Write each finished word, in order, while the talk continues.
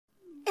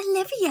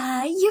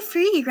Olivia, you're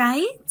free,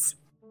 right?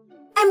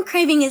 I'm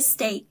craving a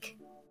steak.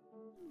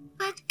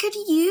 But could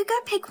you go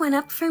pick one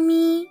up for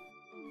me?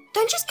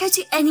 Don't just go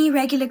to any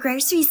regular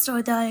grocery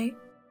store, though.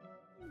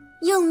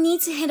 You'll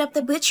need to hit up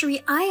the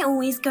butchery I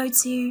always go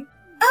to.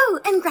 Oh,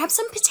 and grab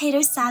some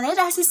potato salad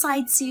as a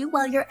side too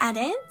while you're at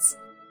it.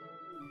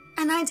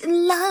 And I'd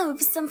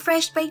love some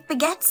fresh baked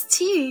baguettes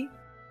too.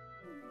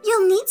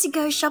 You'll need to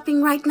go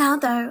shopping right now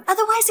though,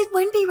 otherwise it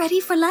won't be ready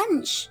for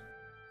lunch.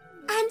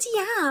 And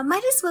yeah,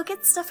 might as well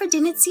get stuff for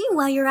dinner too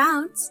while you're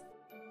out.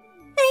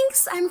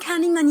 Thanks, I'm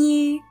counting on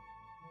you.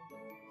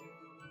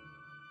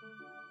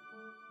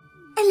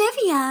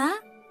 Olivia,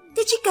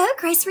 did you go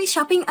grocery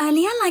shopping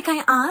earlier like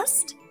I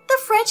asked? The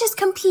fridge is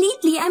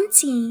completely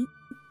empty.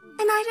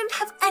 And I don't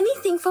have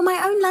anything for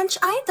my own lunch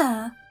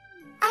either.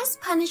 As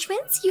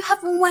punishment, you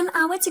have 1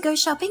 hour to go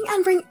shopping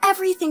and bring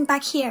everything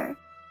back here.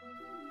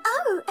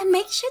 Oh, and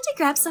make sure to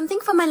grab something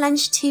for my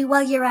lunch too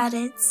while you're at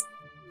it.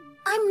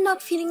 I'm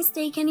not feeling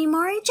steak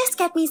anymore, just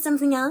get me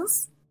something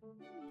else.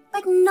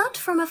 But not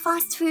from a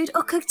fast food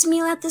or cooked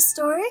meal at the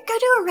store, go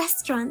to a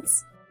restaurant.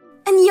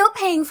 And you're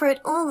paying for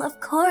it all, of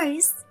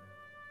course.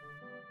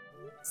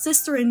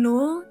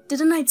 Sister-in-law,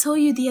 didn't I tell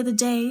you the other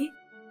day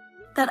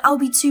that I'll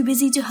be too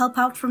busy to help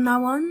out from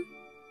now on?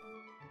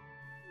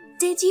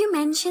 Did you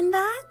mention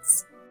that?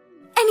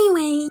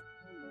 Anyway,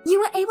 you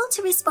were able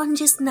to respond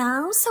just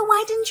now, so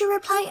why didn't you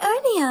reply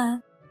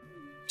earlier?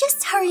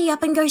 Just hurry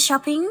up and go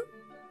shopping.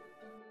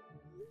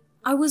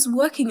 I was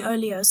working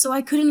earlier, so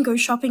I couldn't go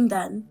shopping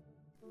then.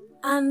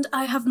 And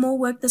I have more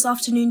work this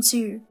afternoon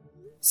too,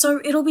 so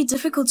it'll be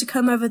difficult to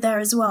come over there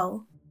as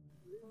well.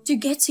 To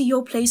get to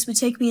your place would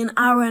take me 1.5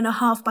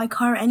 hours by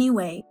car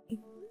anyway.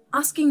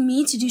 Asking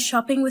me to do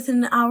shopping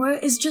within an hour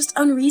is just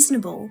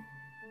unreasonable.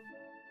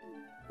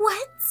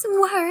 What?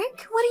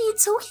 Work? What are you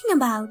talking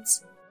about?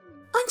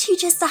 Aren't you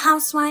just a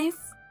housewife?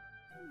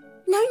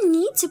 No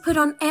need to put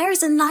on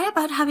airs and lie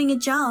about having a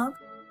job.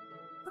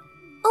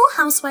 All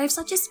housewives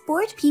are just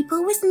bored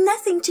people with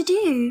nothing to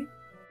do.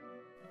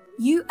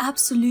 You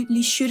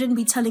absolutely shouldn't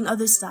be telling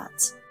others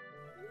that.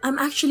 I'm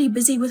actually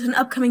busy with an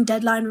upcoming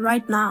deadline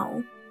right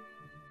now.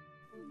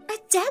 A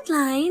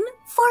deadline?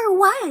 For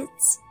what?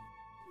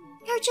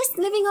 You're just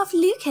living off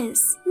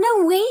Lucas.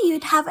 No way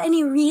you'd have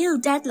any real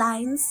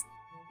deadlines.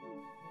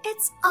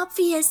 It's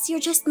obvious you're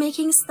just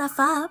making stuff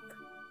up.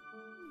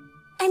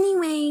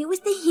 Anyway,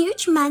 with the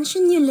huge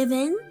mansion you live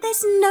in,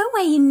 there's no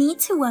way you need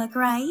to work,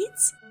 right?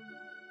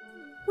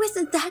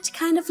 With that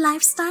kind of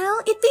lifestyle,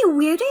 it'd be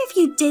weirder if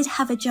you did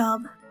have a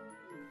job.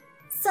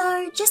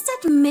 So, just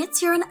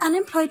admit you're an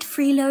unemployed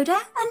freeloader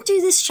and do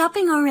this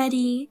shopping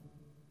already.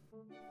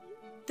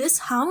 This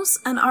house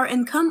and our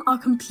income are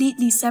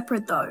completely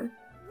separate though.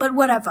 But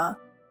whatever.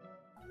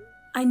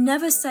 I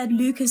never said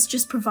Lucas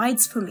just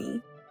provides for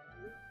me.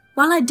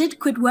 While I did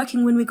quit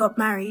working when we got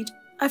married,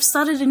 I've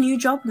started a new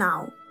job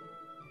now.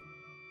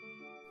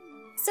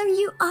 So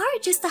you are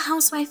just a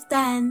housewife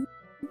then.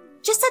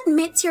 Just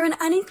admit you're an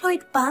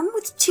unemployed bum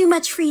with too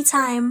much free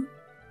time.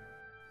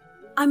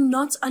 I'm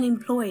not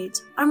unemployed.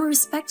 I'm a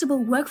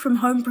respectable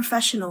work-from-home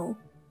professional.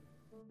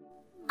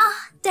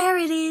 Ah, there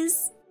it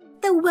is.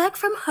 The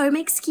work-from-home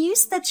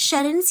excuse that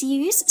shut-ins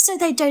use so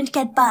they don't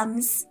get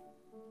bums.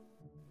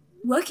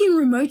 Working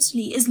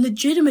remotely is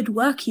legitimate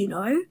work, you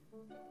know.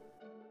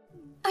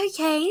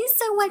 Okay,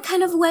 so what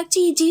kind of work do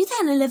you do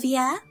then,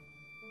 Olivia?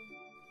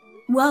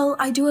 Well,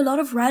 I do a lot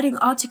of writing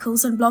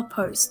articles and blog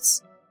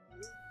posts.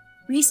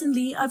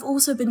 Recently, I've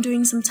also been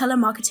doing some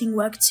telemarketing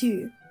work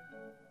too.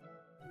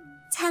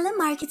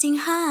 Telemarketing,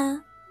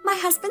 huh? My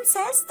husband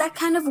says that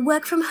kind of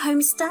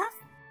work-from-home stuff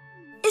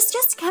is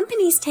just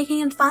companies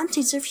taking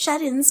advantage of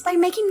shut-ins by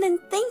making them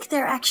think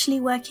they're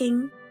actually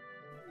working,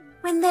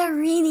 when they're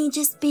really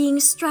just being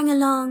strung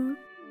along.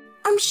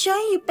 I'm sure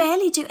you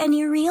barely do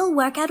any real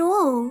work at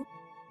all.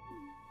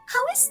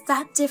 How is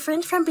that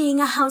different from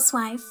being a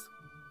housewife?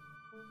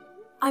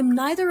 I'm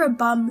neither a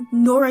bum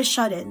nor a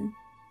shut-in.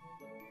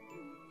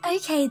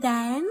 Okay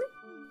then.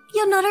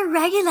 You're not a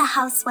regular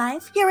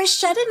housewife, you're a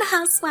shut-in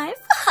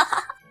housewife.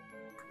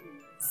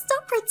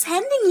 Stop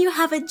pretending you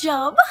have a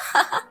job.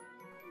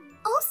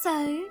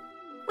 Also,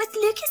 with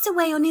Lucas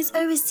away on his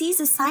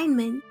overseas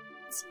assignment,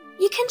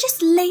 you can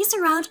just laze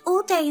around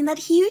all day in that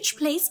huge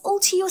place all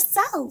to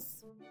yourself.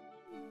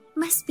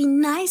 Must be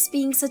nice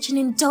being such an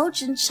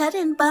indulgent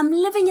shut-in bum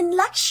living in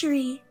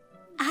luxury.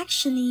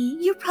 Actually,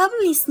 you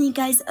probably sneak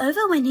guys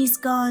over when he's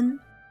gone.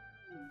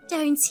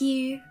 Don't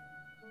you?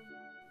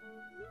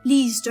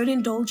 Please don't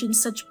indulge in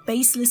such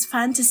baseless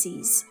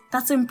fantasies.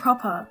 That's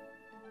improper.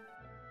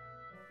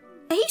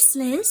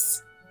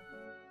 Baseless?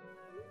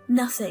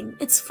 Nothing.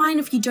 It's fine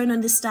if you don't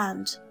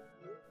understand.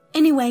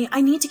 Anyway,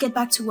 I need to get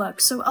back to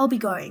work, so I'll be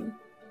going.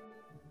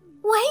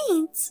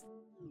 Wait!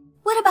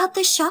 What about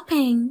the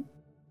shopping?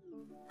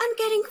 I'm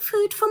getting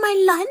food for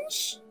my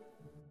lunch?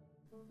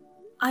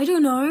 I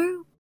don't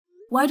know.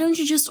 Why don't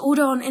you just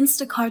order on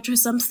Instacart or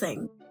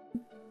something?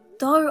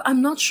 Though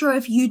I'm not sure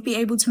if you'd be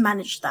able to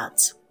manage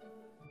that.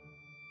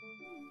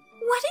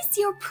 What is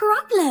your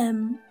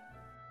problem?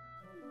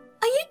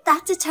 Are you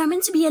that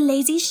determined to be a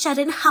lazy,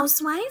 shut-in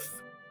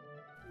housewife?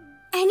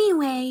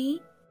 Anyway,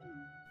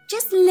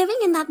 just living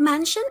in that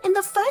mansion in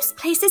the first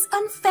place is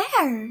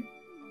unfair.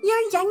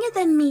 You're younger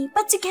than me,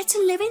 but to get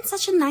to live in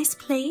such a nice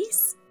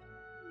place?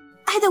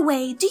 Either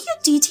way, do your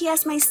duty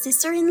as my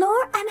sister-in-law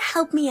and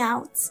help me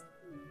out.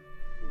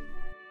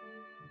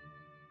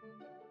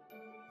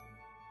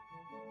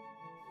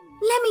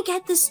 Let me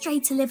get this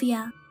straight,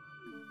 Olivia.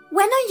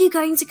 When are you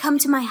going to come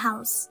to my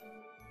house?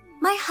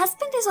 My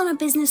husband is on a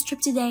business trip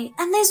today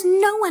and there's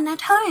no one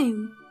at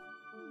home.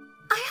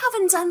 I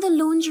haven't done the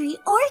laundry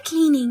or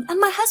cleaning and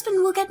my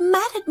husband will get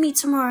mad at me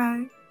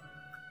tomorrow.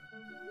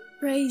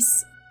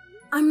 Grace,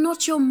 I'm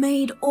not your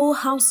maid or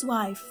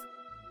housewife.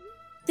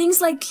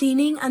 Things like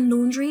cleaning and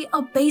laundry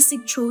are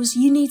basic chores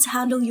you need to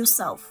handle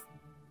yourself.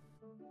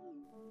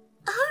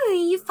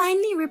 Oh, you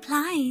finally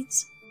replied.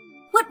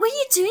 What were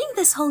you doing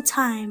this whole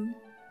time?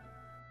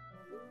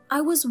 I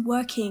was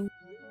working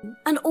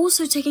and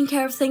also taking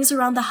care of things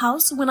around the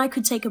house when I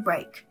could take a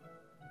break.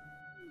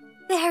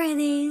 There it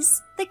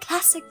is. The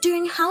classic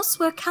doing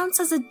housework counts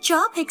as a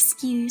job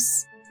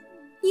excuse.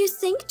 You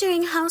think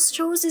doing house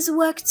chores is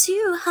work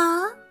too,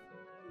 huh?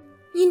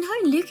 You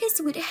know Lucas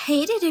would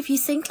hate it if you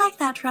think like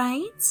that,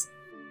 right?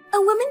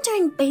 A woman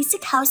doing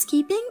basic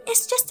housekeeping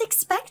is just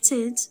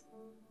expected.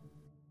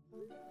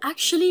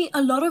 Actually,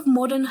 a lot of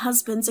modern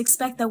husbands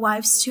expect their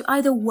wives to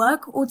either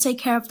work or take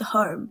care of the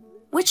home.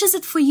 Which is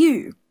it for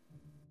you?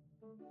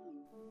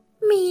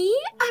 Me?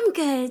 I'm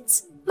good.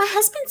 My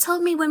husband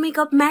told me when we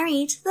got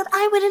married that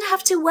I wouldn't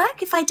have to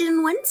work if I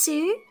didn't want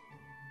to.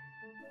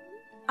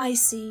 I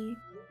see.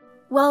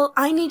 Well,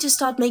 I need to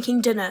start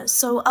making dinner,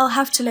 so I'll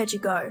have to let you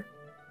go.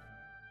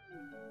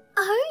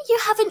 Oh, you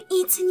haven't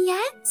eaten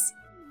yet?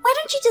 Why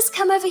don't you just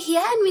come over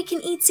here and we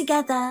can eat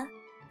together?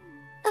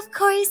 Of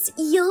course,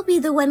 you'll be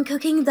the one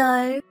cooking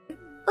though.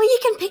 Or you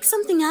can pick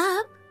something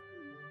up.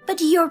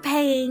 But you're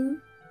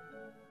paying.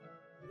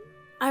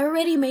 I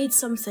already made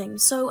something,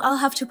 so I'll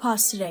have to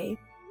pass today.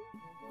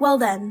 Well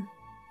then.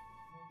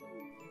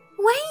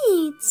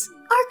 Wait!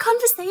 Our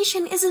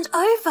conversation isn't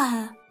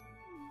over.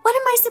 What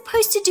am I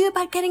supposed to do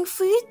about getting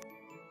food?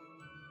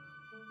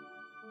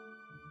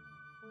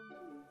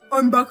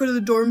 I'm back at the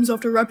dorms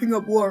after wrapping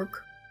up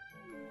work.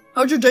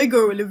 How'd your day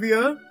go,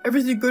 Olivia?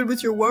 Everything good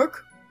with your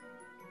work?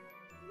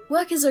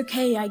 Work is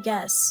okay, I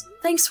guess.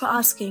 Thanks for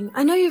asking.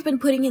 I know you've been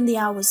putting in the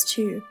hours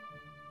too.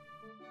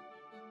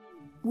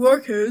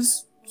 Work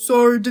is?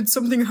 So, did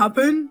something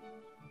happen?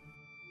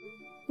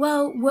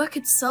 Well, work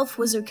itself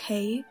was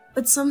okay,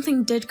 but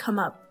something did come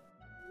up.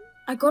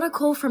 I got a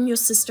call from your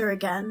sister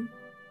again.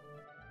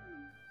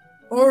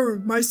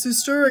 Oh, my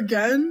sister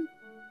again?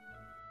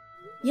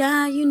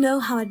 Yeah, you know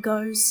how it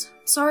goes.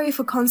 Sorry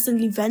for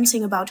constantly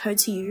venting about her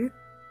to you.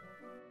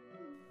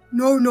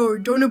 No,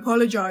 don't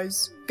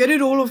apologize. Get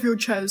it all off your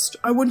chest.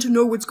 I want to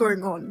know what's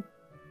going on.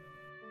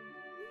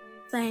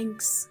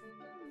 Thanks.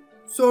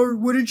 So,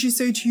 what did she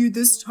say to you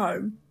this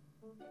time?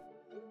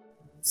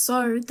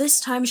 So, this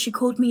time she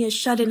called me a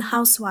shut-in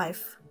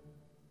housewife.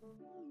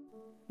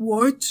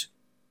 What?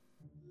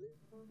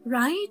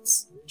 Right?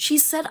 She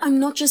said I'm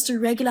not just a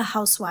regular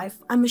housewife,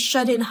 I'm a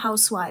shut-in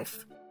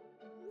housewife.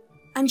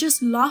 And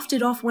just laughed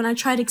it off when I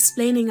tried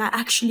explaining I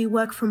actually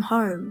work from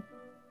home.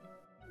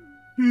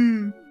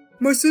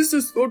 My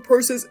sister's thought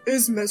process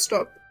is messed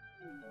up.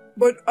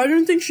 But I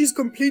don't think she's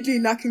completely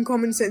lacking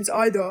common sense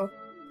either.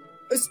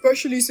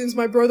 Especially since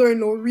my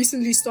brother-in-law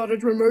recently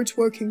started remote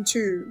working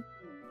too.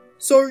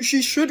 So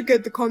she should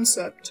get the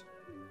concept.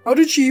 How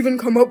did she even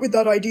come up with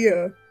that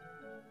idea?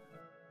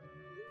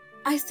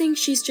 I think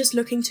she's just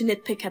looking to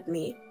nitpick at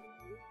me.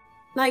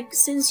 Like,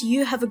 since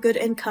you have a good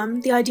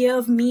income, the idea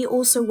of me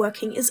also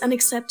working is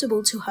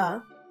unacceptable to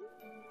her.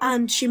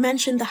 And she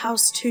mentioned the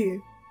house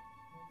too.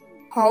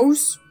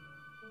 House?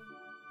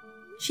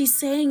 She's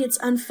saying it's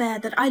unfair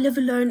that I live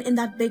alone in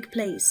that big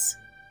place.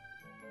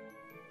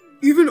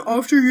 Even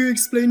after you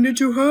explained it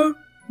to her?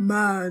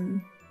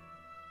 Man.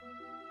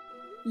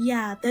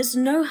 Yeah, there's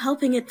no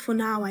helping it for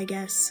now, I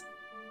guess.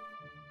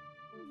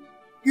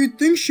 You'd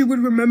think she would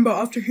remember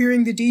after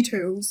hearing the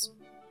details.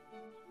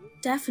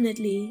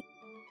 Definitely.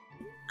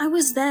 I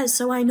was there,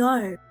 so I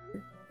know.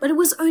 But it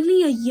was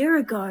only a year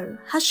ago.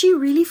 Has she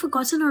really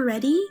forgotten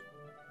already?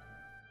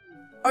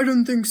 I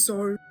don't think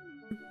so.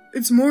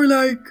 It's more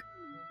like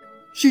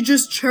she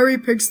just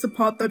cherry-picks the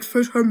part that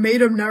fit her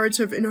made-up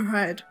narrative in her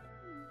head.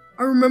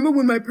 I remember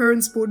when my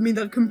parents bought me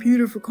that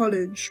computer for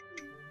college.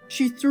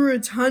 She threw a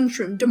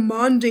tantrum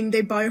demanding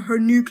they buy her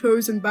new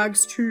clothes and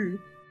bags too.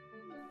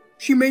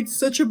 She made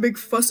such a big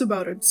fuss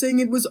about it, saying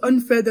it was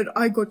unfair that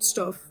I got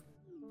stuff.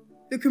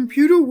 The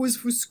computer was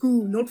for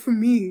school, not for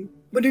me,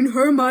 but in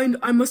her mind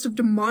I must have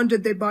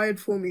demanded they buy it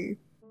for me.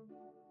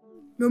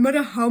 No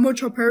matter how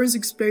much her parents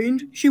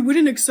explained, she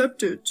wouldn't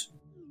accept it.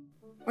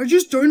 I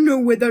just don't know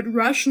where that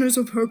rashness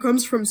of her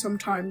comes from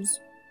sometimes.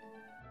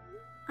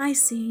 I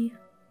see.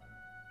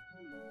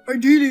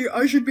 Ideally,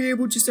 I should be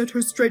able to set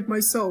her straight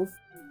myself,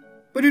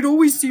 but it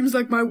always seems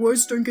like my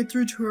words don't get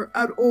through to her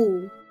at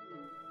all.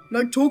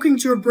 Like talking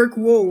to a brick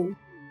wall.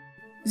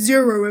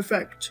 Zero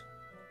effect.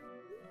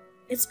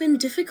 It's been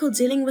difficult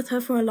dealing with her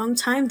for a long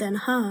time then,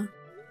 huh?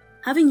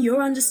 Having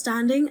your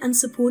understanding and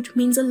support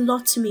means a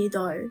lot to me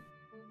though.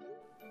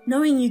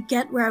 Knowing you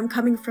get where I'm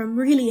coming from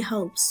really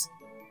helps.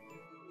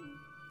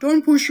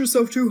 Don't push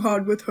yourself too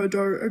hard with her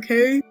though,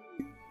 okay?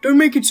 Don't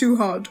make it too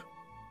hard.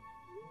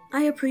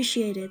 I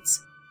appreciate it.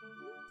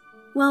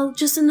 Well,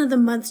 just another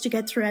month to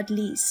get through at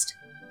least.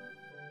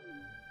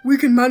 We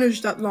can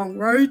manage that long,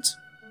 right?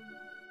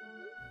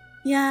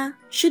 Yeah,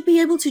 should be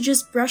able to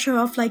just brush her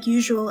off like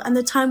usual and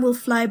the time will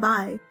fly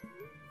by.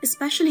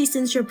 Especially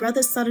since your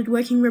brother started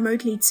working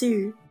remotely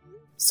too.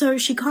 So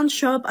she can't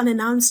show up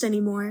unannounced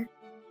anymore.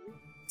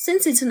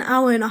 Since it's an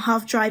 1.5-hour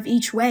drive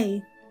each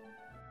way.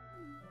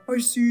 I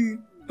see.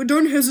 But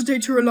don't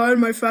hesitate to rely on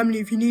my family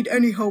if you need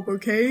any help,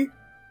 okay?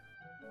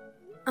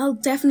 I'll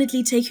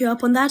definitely take you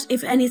up on that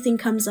if anything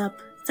comes up.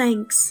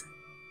 Thanks.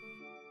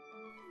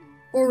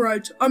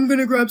 Alright, I'm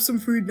gonna grab some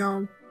food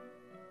now.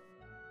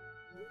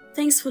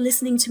 Thanks for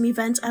listening to me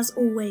vent as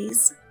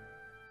always.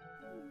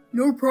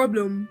 No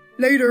problem.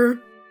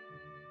 Later.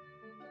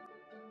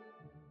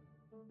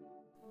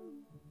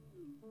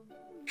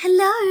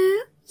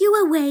 Hello? You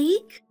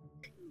awake?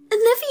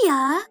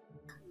 Olivia?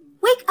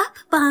 Wake up,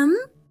 bum.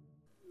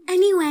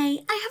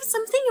 Anyway, I have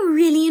something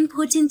really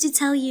important to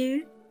tell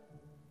you.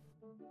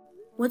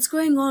 What's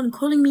going on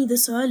calling me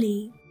this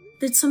early?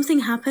 Did something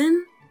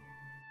happen?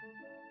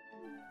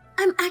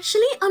 I'm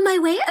actually on my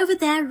way over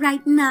there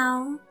right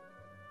now.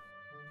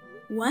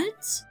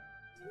 What?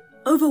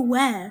 Over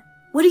where?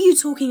 What are you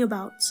talking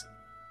about?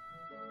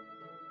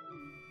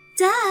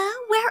 Duh,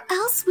 where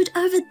else would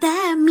over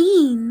there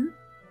mean?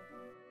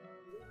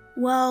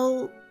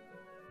 Well...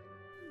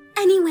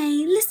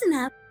 Anyway, listen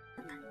up.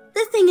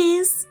 The thing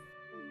is,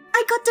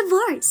 I got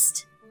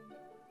divorced.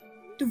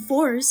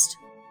 Divorced?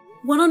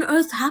 What on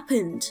earth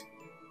happened?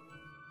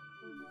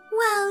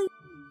 Well,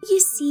 you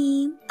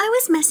see, I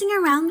was messing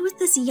around with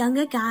this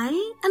younger guy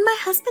and my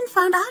husband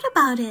found out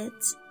about it.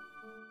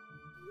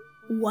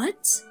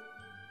 What?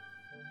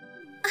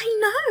 I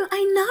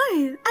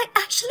know. I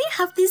actually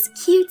have this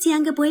cute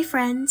younger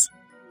boyfriend.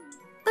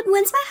 But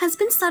once my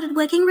husband started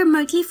working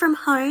remotely from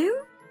home,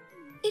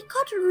 it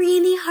got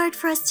really hard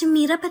for us to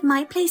meet up at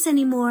my place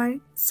anymore,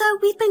 so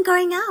we've been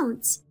going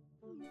out.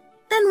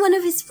 Then one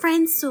of his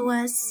friends saw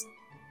us.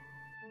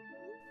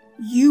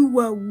 You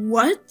were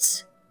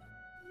what?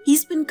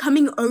 He's been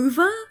coming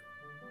over?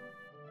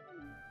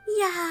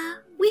 Yeah,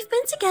 we've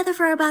been together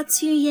for about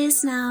 2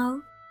 years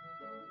now.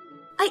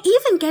 I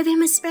even gave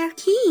him a spare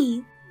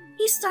key.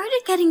 He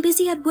started getting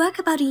busy at work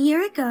about a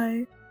year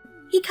ago.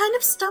 He kind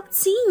of stopped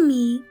seeing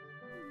me.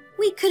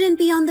 We couldn't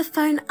be on the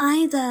phone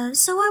either,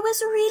 so I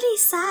was really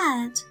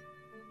sad.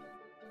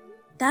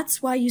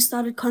 That's why you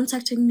started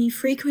contacting me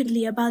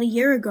frequently about a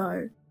year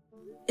ago.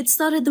 It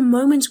started the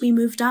moment we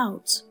moved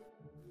out.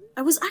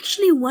 I was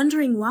actually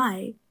wondering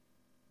why.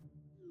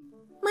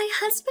 My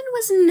husband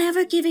was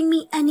never giving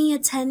me any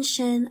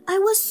attention. I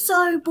was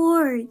so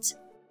bored.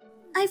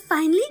 I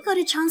finally got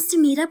a chance to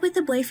meet up with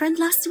a boyfriend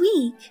last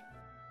week.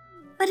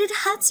 But it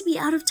had to be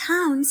out of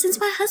town since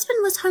my husband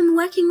was home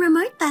working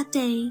remote that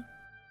day.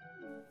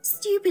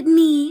 Stupid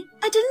me.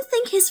 I didn't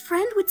think his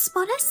friend would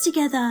spot us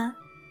together.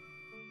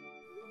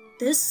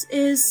 This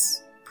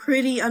is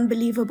pretty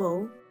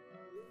unbelievable.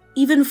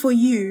 Even for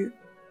you.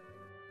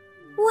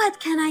 What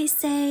can I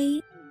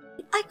say?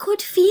 I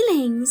caught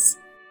feelings.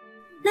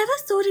 Never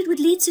thought it would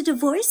lead to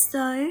divorce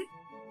though.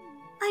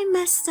 I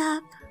messed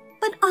up,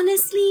 but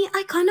honestly,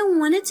 I kinda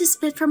wanted to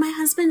split from my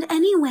husband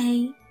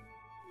anyway.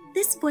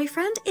 This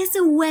boyfriend is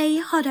way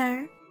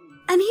hotter,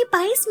 and he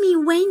buys me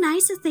way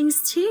nicer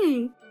things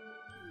too.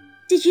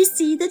 Did you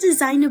see the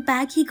designer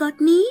bag he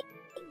got me?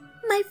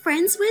 My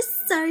friends were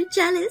so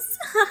jealous.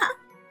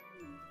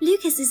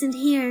 Lucas isn't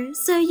here,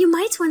 so you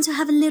might want to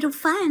have a little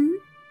fun.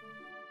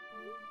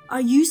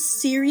 Are you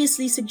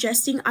seriously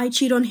suggesting I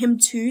cheat on him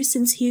too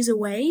since he's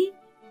away?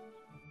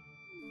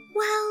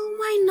 Well,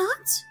 why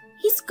not?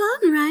 He's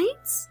gone,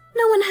 right?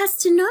 No one has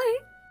to know.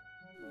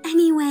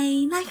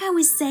 Anyway, like I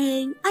was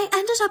saying, I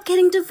ended up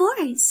getting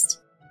divorced.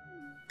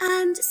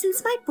 And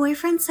since my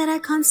boyfriend said I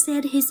can't stay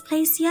at his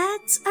place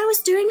yet, I was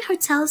doing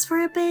hotels for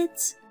a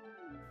bit.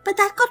 But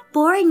that got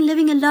boring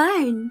living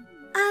alone.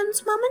 And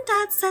Mom and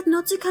Dad said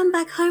not to come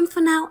back home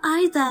for now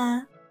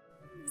either.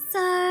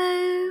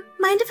 So,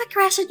 mind if I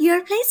crash at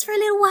your place for a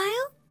little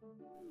while?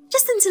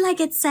 Just until I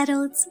get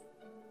settled.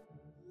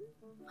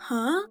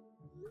 Huh?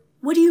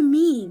 What do you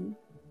mean?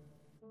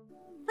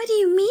 What do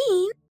you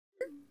mean?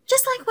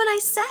 Just like what I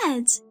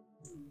said.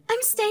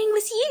 I'm staying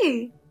with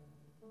you.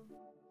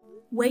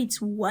 Wait,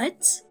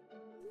 what?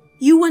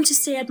 You want to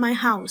stay at my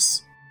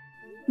house?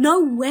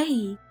 No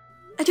way.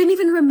 I don't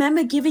even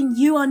remember giving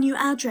you our new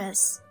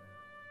address.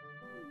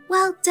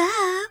 Well,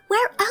 duh.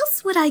 Where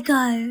else would I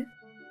go?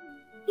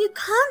 You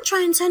can't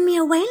try and turn me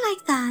away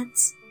like that.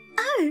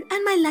 Oh,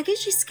 and my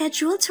luggage is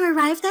scheduled to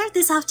arrive there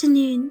this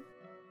afternoon.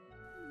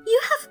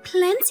 You have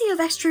plenty of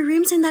extra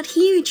rooms in that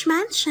huge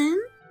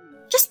mansion.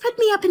 Just put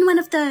me up in one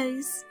of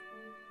those.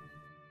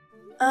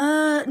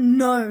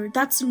 No,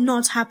 that's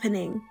not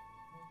happening.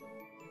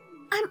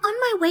 I'm on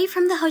my way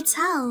from the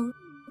hotel.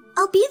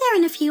 I'll be there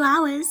in a few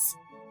hours.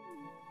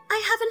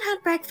 I haven't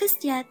had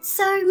breakfast yet,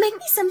 so make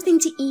me something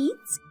to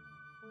eat.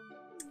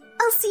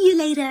 I'll see you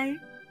later.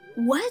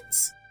 What?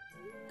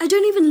 I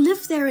don't even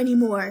live there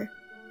anymore.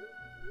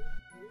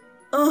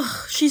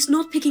 Ugh, she's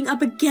not picking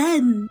up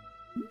again.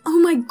 Oh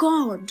my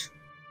god.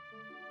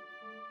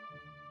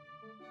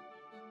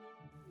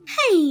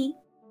 Hey,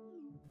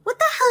 what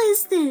the hell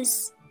is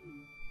this?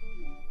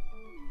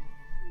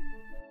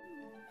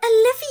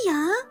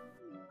 Olivia,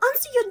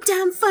 answer your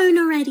damn phone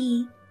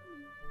already.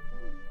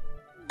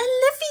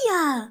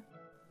 Olivia!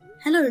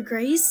 Hello,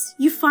 Grace.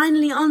 You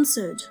finally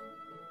answered.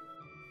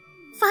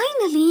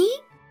 Finally?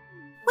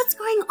 What's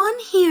going on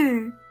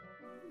here?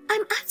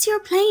 I'm at your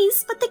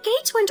place, but the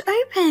gate won't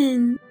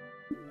open.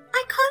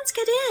 I can't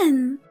get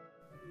in.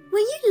 Were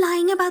you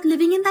lying about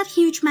living in that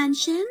huge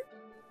mansion?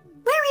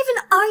 Where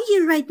even are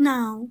you right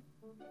now?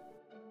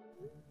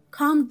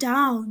 Calm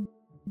down.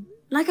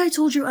 Like I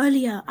told you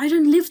earlier, I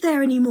don't live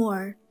there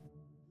anymore.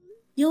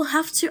 You'll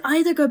have to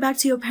either go back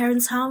to your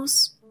parents'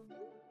 house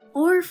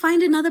or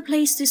find another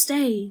place to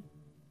stay.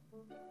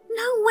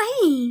 No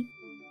way!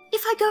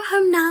 If I go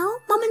home now,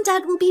 Mom and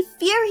Dad will be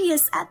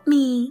furious at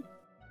me.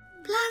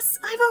 Plus,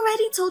 I've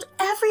already told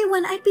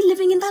everyone I'd be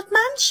living in that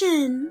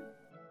mansion.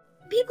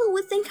 People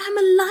would think I'm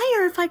a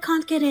liar if I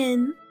can't get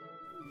in.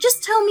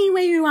 Just tell me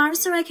where you are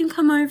so I can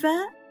come over,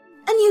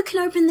 and you can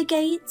open the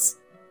gates.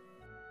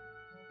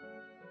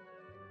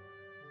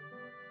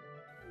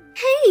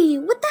 Hey,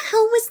 what the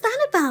hell was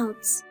that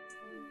about?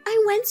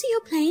 I went to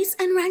your place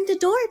and rang the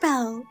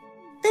doorbell.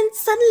 Then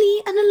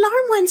suddenly an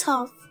alarm went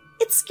off.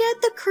 It scared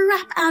the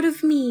crap out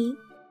of me.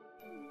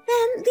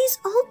 Then these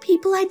old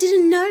people I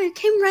didn't know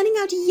came running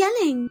out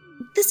yelling,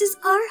 "This is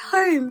our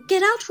home,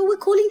 get out or we're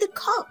calling the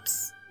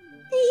cops."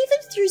 They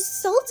even threw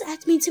salt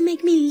at me to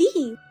make me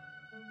leave.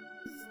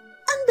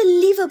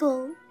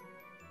 Unbelievable.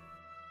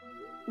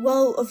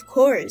 Well, of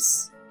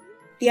course.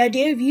 The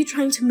idea of you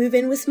trying to move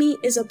in with me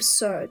is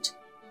absurd.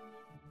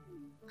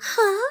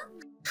 Huh?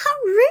 How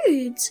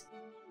rude.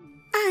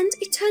 And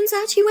it turns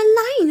out you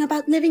were lying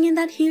about living in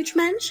that huge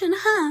mansion,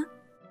 huh?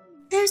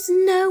 There's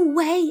no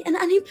way an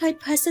unemployed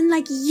person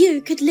like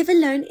you could live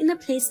alone in a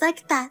place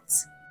like that.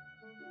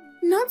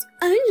 Not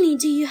only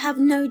do you have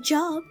no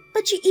job,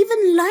 but you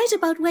even lied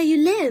about where you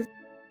live.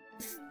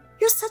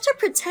 You're such a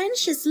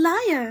pretentious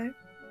liar.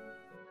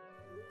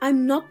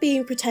 I'm not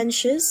being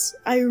pretentious.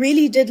 I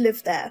really did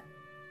live there.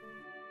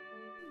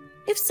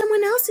 If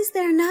someone else is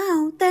there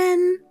now,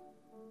 then...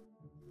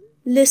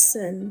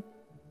 Listen.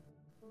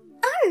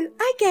 Oh,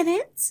 I get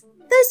it.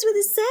 Those were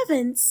the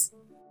servants.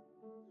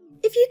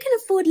 If you can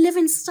afford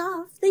live-in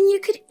staff, then you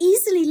could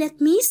easily let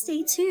me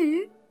stay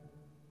too.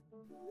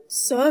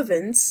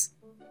 Servants?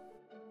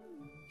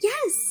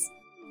 Yes,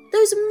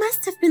 those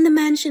must have been the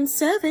mansion's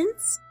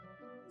servants.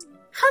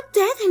 How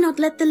dare they not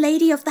let the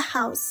lady of the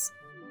house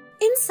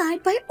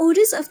inside by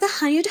orders of the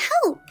hired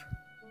help?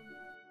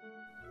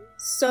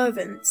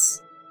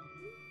 Servants.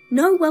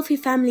 No wealthy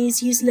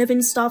families use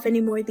live-in staff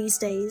anymore these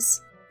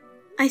days.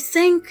 I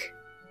think...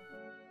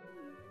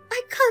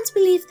 I can't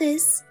believe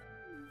this.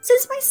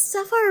 Since my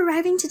stuff are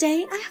arriving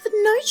today, I have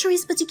no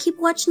choice but to keep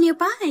watch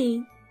nearby.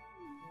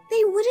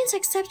 They wouldn't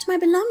accept my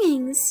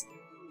belongings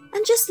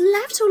and just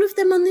left all of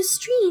them on the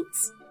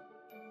streets.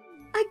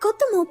 I got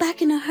them all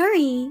back in a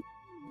hurry,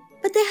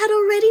 but they had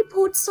already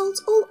poured salt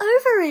all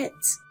over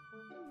it.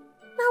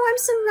 Now I'm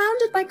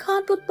surrounded by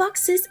cardboard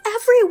boxes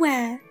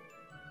everywhere.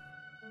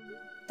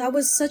 That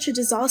was such a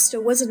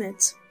disaster, wasn't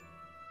it?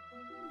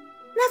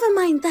 Never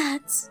mind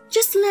that.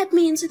 Just let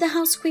me into the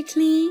house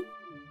quickly.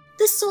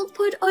 The salt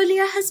poured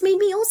earlier has made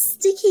me all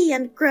sticky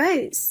and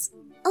gross.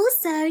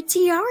 Also,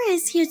 Tiara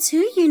is here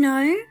too, you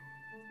know.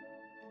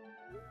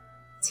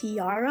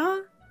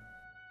 Tiara?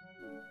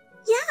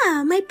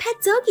 Yeah, my pet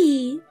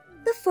doggy.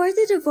 Before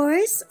the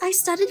divorce, I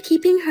started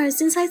keeping her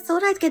since I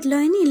thought I'd get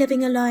lonely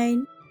living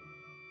alone.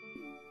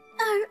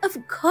 Oh, of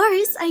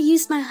course, I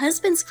used my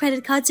husband's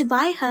credit card to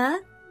buy her.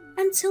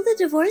 Until the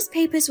divorce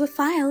papers were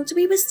filed,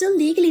 we were still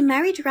legally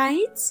married,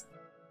 right?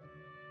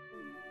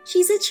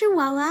 She's a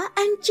chihuahua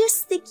and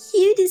just the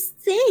cutest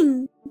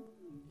thing.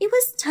 It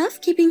was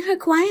tough keeping her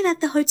quiet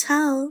at the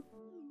hotel.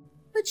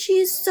 But she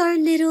is so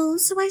little,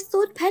 so I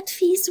thought pet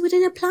fees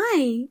wouldn't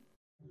apply.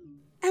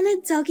 And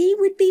a doggy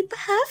would be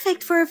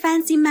perfect for a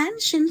fancy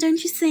mansion,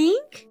 don't you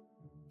think?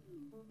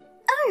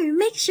 Oh,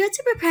 make sure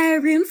to prepare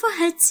a room for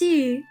her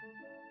too.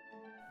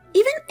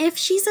 Even if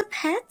she's a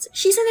pet,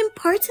 she's an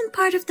important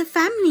part of the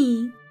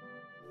family.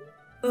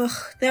 Ugh,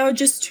 there are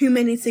just too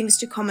many things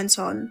to comment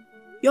on.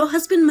 Your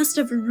husband must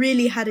have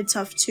really had it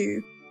tough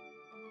too.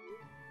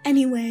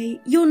 Anyway,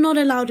 you're not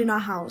allowed in our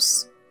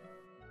house.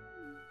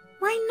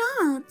 Why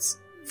not?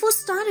 For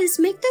starters,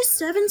 make those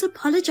servants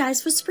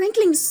apologize for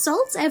sprinkling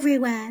salt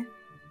everywhere.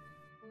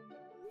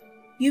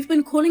 You've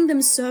been calling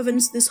them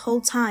servants this whole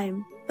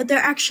time, but they're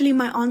actually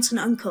my aunt and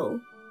uncle.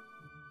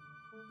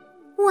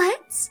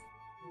 What?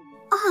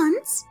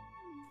 Aunt?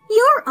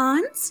 Your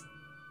aunt?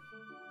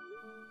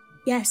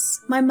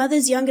 Yes, my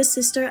mother's younger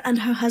sister and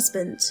her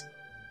husband.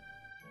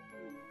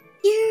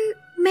 You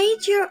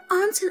made your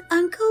aunt and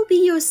uncle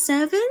be your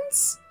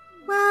servants?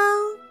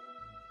 Well,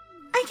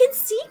 I can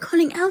see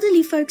calling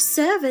elderly folks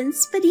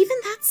servants, but even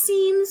that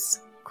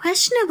seems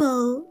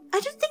questionable. I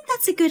don't think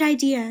that's a good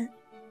idea.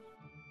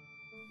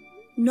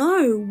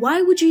 No,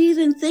 why would you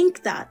even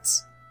think that?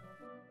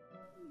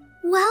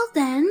 Well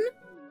then,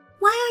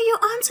 why are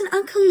your aunt and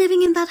uncle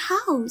living in that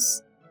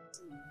house?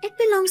 It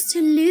belongs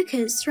to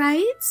Lucas,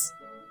 right?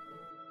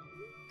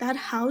 That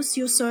house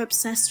you're so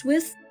obsessed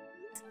with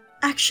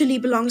actually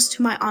belongs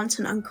to my aunt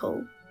and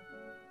uncle.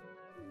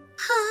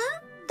 Huh?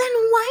 Then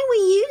why were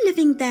you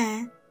living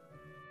there?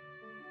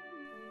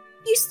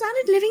 You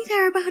started living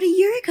there about a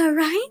year ago,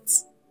 right?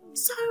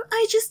 So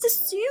I just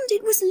assumed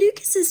it was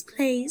Lucas's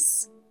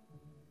place.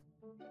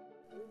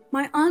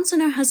 My aunt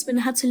and her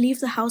husband had to leave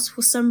the house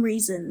for some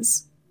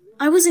reasons.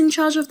 I was in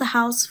charge of the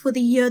house for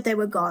the year they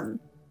were gone.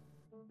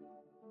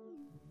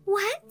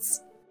 What?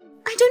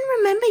 I don't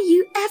remember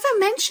you ever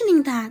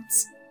mentioning that.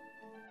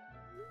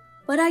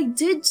 But I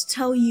did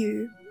tell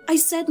you. I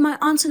said my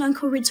aunt and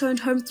uncle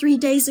returned home 3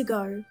 days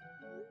ago.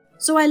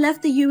 So I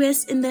left the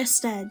US in their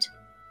stead.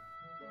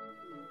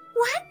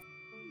 What?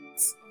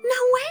 No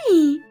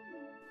way!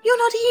 You're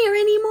not here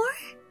anymore?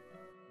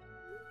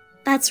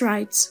 That's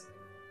right.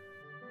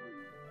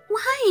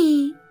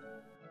 Why?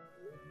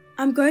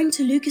 I'm going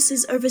to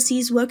Lucas's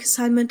overseas work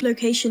assignment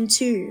location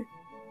too.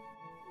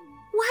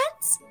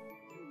 What?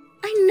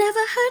 I never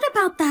heard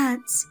about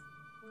that.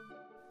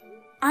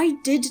 I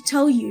did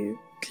tell you,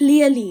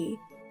 clearly.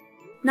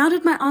 Now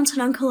that my aunt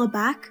and uncle are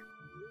back,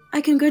 I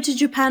can go to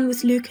Japan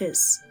with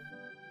Lucas.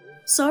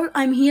 So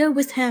I'm here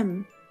with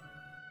him.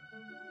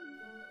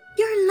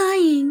 You're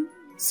lying.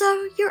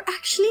 So you're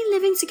actually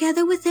living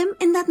together with him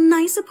in that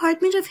nice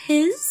apartment of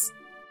his?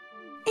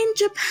 In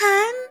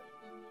Japan?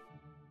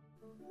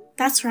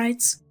 That's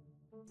right.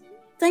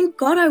 Thank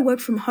God I work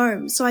from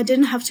home, so I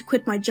didn't have to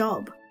quit my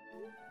job.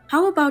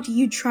 How about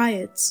you try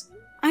it?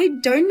 I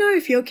don't know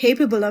if you're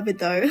capable of it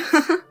though.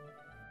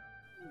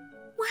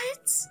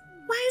 What?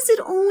 Why is it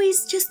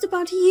always just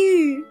about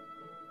you?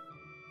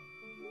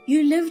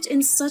 You lived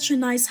in such a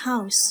nice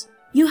house.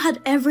 You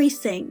had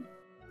everything.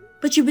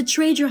 But you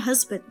betrayed your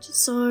husband,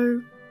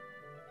 so...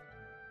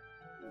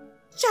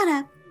 Shut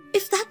up.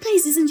 If that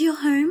place isn't your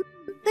home,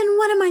 then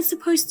what am I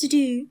supposed to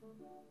do?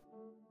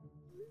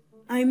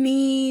 I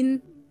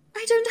mean...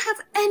 I don't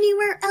have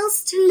anywhere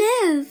else to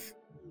live.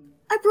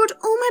 I brought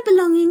all my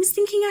belongings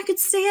thinking I could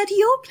stay at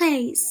your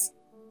place.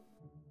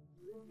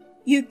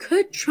 You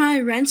could try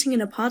renting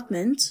an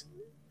apartment.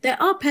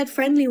 There are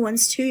pet-friendly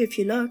ones too if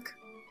you look.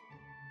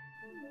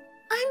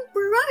 I'm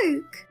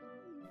broke.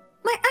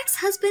 My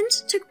ex-husband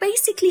took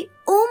basically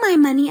all my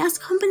money as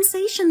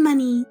compensation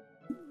money.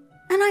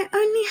 And I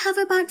only have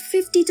about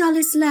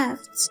 $50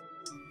 left.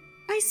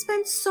 I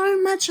spent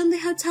so much on the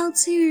hotel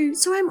too,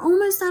 so I'm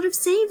almost out of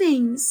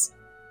savings.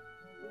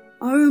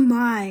 Oh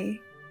my.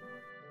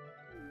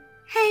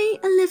 Hey,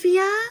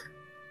 Olivia?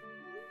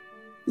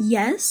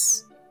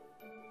 Yes?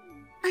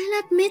 I'll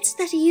admit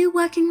that you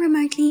working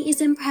remotely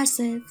is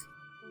impressive.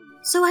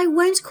 So I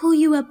won't call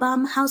you a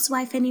bum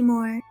housewife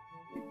anymore.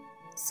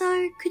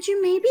 So could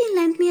you maybe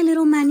lend me a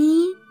little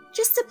money?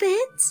 Just a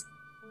bit?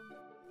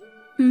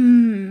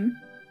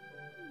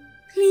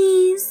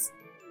 Please.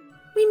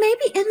 We may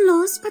be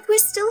in-laws, but we're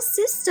still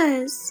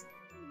sisters.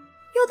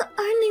 You're the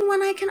only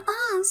one I can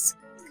ask.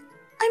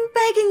 I'm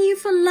begging you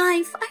for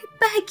life. I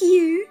beg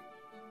you.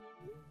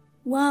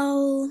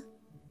 Well...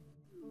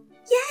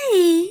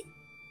 Yay!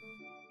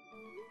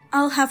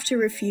 I'll have to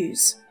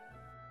refuse.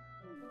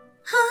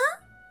 Huh?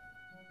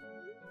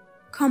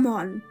 Come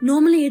on,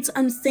 normally it's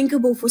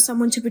unthinkable for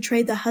someone to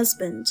betray their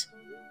husband,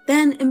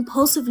 then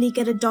impulsively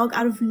get a dog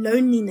out of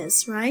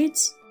loneliness, right?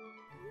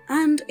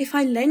 And if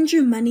I lend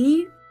you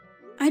money,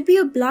 I'd be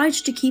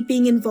obliged to keep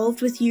being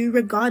involved with you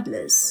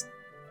regardless.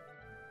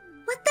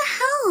 What the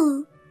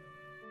hell?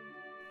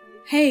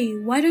 Hey,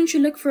 why don't you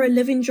look for a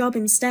living job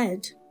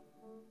instead?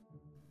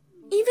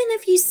 Even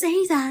if you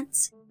say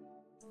that,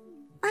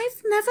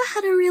 I've never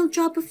had a real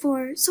job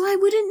before, so I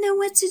wouldn't know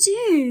what to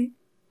do.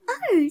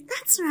 Oh,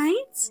 that's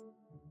right.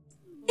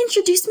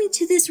 Introduce me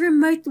to this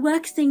remote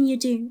work thing you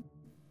do.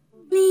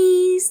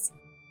 Please.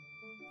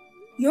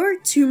 You're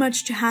too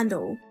much to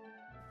handle.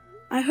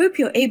 I hope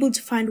you're able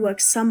to find work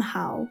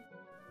somehow.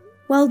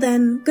 Well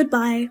then,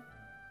 goodbye.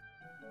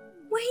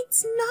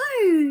 Wait,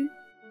 no.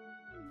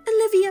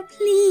 Olivia,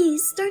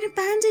 please, don't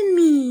abandon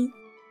me.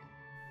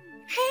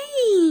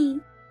 Hey!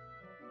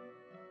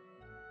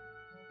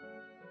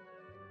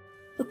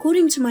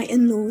 According to my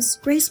in-laws,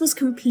 Grace was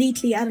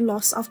completely at a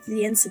loss after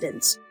the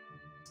incident.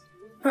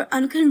 Her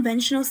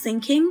unconventional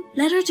thinking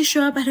led her to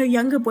show up at her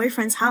younger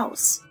boyfriend's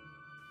house,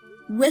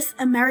 with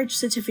a marriage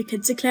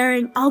certificate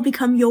declaring, "I'll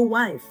become your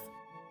wife."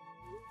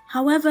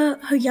 However,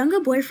 her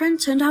younger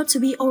boyfriend turned out to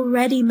be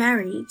already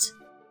married.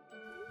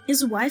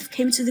 His wife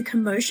came to the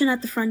commotion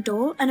at the front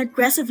door and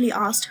aggressively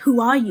asked, "Who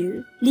are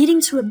you?"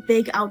 leading to a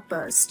big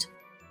outburst.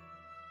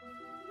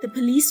 The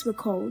police were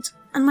called,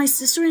 and my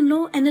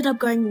sister-in-law ended up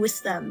going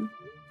with them.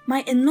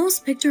 My in-laws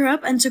picked her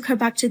up and took her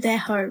back to their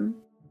home.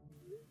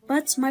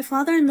 But my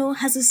father-in-law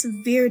has a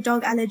severe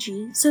dog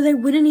allergy, so they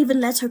wouldn't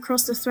even let her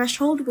cross the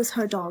threshold with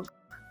her dog.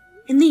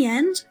 In the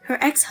end, her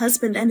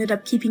ex-husband ended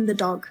up keeping the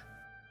dog.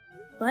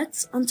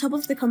 But on top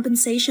of the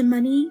compensation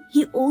money,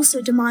 he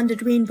also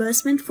demanded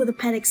reimbursement for the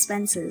pet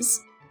expenses.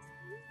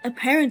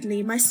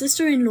 Apparently, my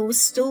sister-in-law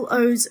still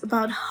owes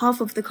about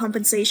half of the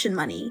compensation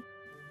money.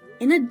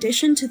 In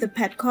addition to the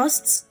pet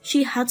costs,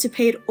 she had to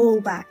pay it all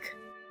back.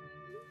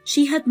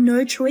 She had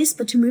no choice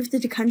but to move to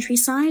the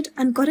countryside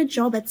and got a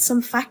job at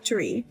some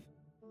factory.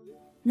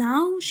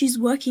 Now, she's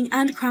working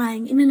and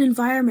crying in an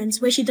environment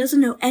where she doesn't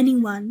know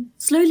anyone,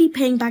 slowly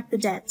paying back the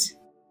debt.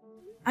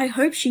 I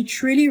hope she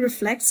truly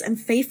reflects and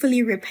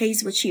faithfully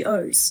repays what she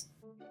owes.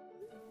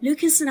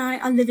 Lucas and I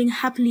are living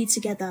happily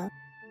together.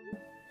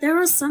 There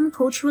are some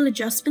cultural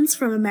adjustments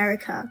from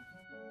America,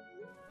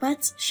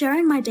 but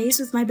sharing my days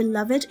with my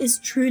beloved is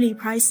truly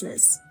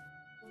priceless.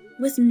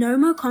 With no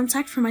more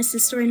contact from my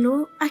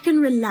sister-in-law, I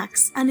can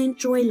relax and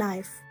enjoy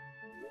life.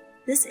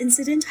 This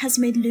incident has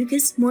made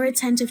Lucas more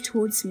attentive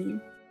towards me,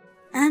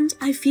 and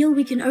I feel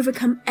we can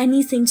overcome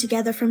anything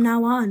together from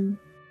now on.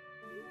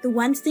 The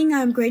one thing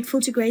I am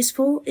grateful to Grace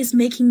for is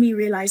making me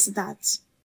realize that.